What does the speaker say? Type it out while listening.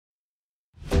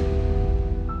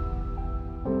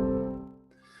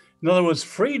In other words,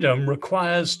 freedom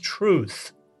requires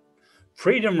truth.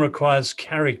 Freedom requires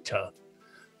character.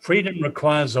 Freedom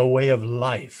requires a way of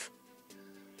life.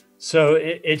 So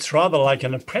it's rather like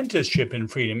an apprenticeship in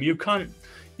freedom. You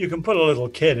can put a little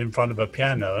kid in front of a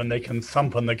piano and they can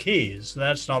thump on the keys.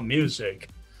 That's not music.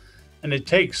 And it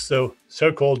takes the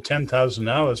so-called 10,000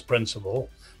 hours principle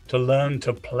to learn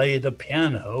to play the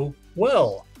piano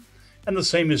well. And the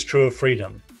same is true of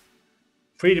freedom.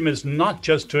 Freedom is not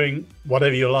just doing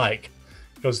whatever you like,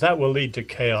 because that will lead to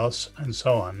chaos and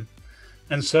so on.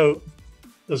 And so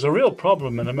there's a real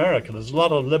problem in America. There's a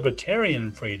lot of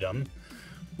libertarian freedom,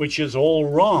 which is all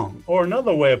wrong. Or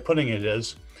another way of putting it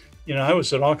is, I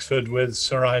was at Oxford with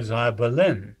Sir Isaiah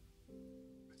Berlin,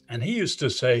 and he used to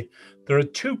say there are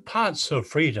two parts of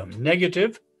freedom,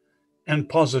 negative and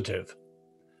positive.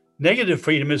 Negative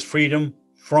freedom is freedom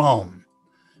from.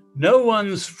 No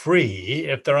one's free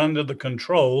if they're under the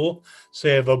control,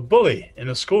 say, of a bully in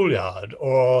a schoolyard,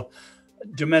 or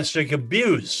domestic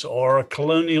abuse, or a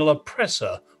colonial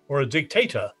oppressor, or a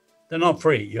dictator. They're not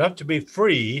free. You have to be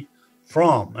free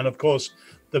from. And of course,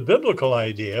 the biblical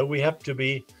idea, we have to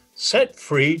be set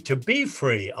free to be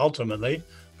free, ultimately,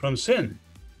 from sin.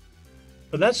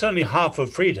 But that's only half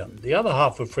of freedom. The other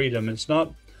half of freedom is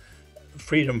not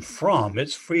freedom from,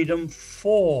 it's freedom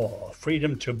for,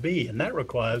 freedom to be. And that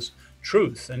requires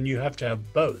truth, and you have to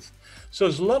have both. So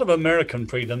there's a lot of American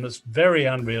freedom that's very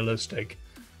unrealistic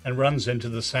and runs into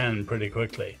the sand pretty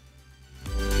quickly.